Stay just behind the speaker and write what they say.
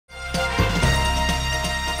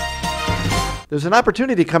There's an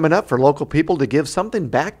opportunity coming up for local people to give something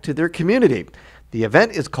back to their community. The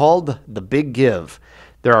event is called The Big Give.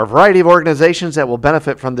 There are a variety of organizations that will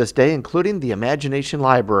benefit from this day, including the Imagination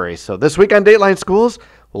Library. So this week on Dateline Schools,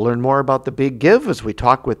 we'll learn more about the Big Give as we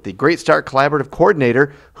talk with the Great Start Collaborative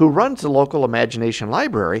Coordinator who runs the local Imagination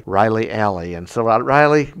Library, Riley Alley. And so,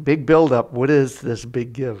 Riley, big build-up. What is this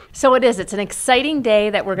Big Give? So it is. It's an exciting day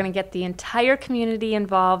that we're going to get the entire community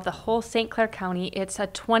involved, the whole St. Clair County. It's a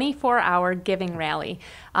 24-hour giving rally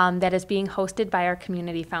that is being hosted by our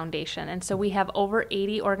community foundation. And so we have over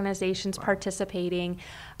 80 organizations participating.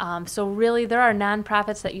 So really, there are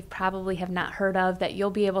nonprofits that you probably have not heard of that you'll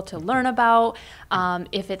be able to learn about.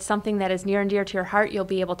 If it's something that is near and dear to your heart, you'll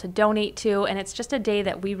be able to donate to. And it's just a day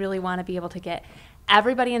that we really want to be able to get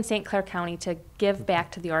everybody in St. Clair County to give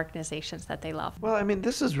back to the organizations that they love. Well, I mean,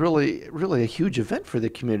 this is really a huge event for the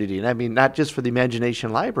community. And I mean, not just for the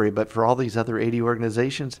Imagination Library, but for all these other 80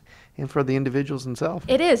 organizations and for the individuals themselves.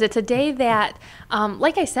 It is. It's a day that,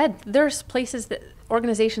 like I said, there's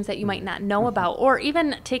organizations that you might not know about, or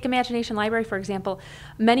even take Imagination Library, for example.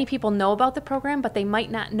 Many people know about the program, but they might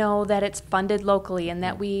not know that it's funded locally and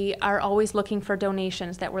that we are always looking for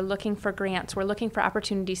donations, that we're looking for grants, we're looking for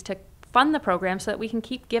opportunities to fund the program so that we can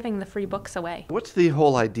keep giving the free books away. What's the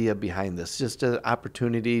whole idea behind this? Just an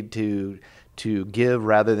opportunity to give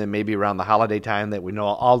rather than maybe around the holiday time that we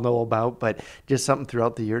all know about, but just something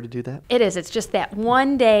throughout the year to do that? It is. It's just that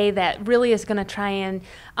one day that really is going to try and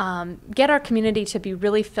get our community to be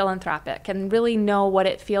really philanthropic and really know what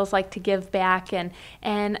it feels like to give back, and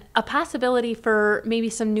a possibility for maybe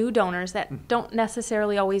some new donors that don't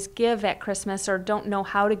necessarily always give at Christmas or don't know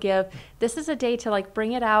how to give. This is a day to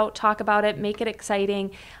bring it out, talk about it, make it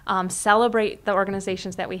exciting, celebrate the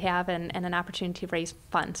organizations that we have, and an opportunity to raise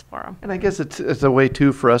funds for them. And I guess it's a way,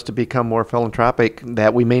 too, for us to become more philanthropic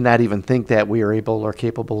that we may not even think that we are able or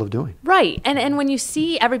capable of doing. Right. And when you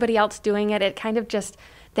see everybody else doing it, it kind of just,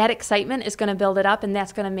 that excitement is going to build it up, and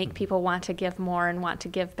that's going to make people want to give more and want to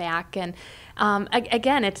give back. And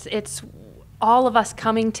again, it's all of us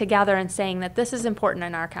coming together and saying that this is important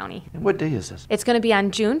in our county. And what day is this? It's going to be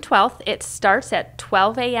on June 12th. It starts at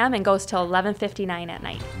 12 a.m. and goes till 11:59 at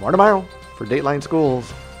night. More tomorrow. For Dateline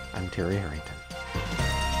Schools, I'm Terry Harrington.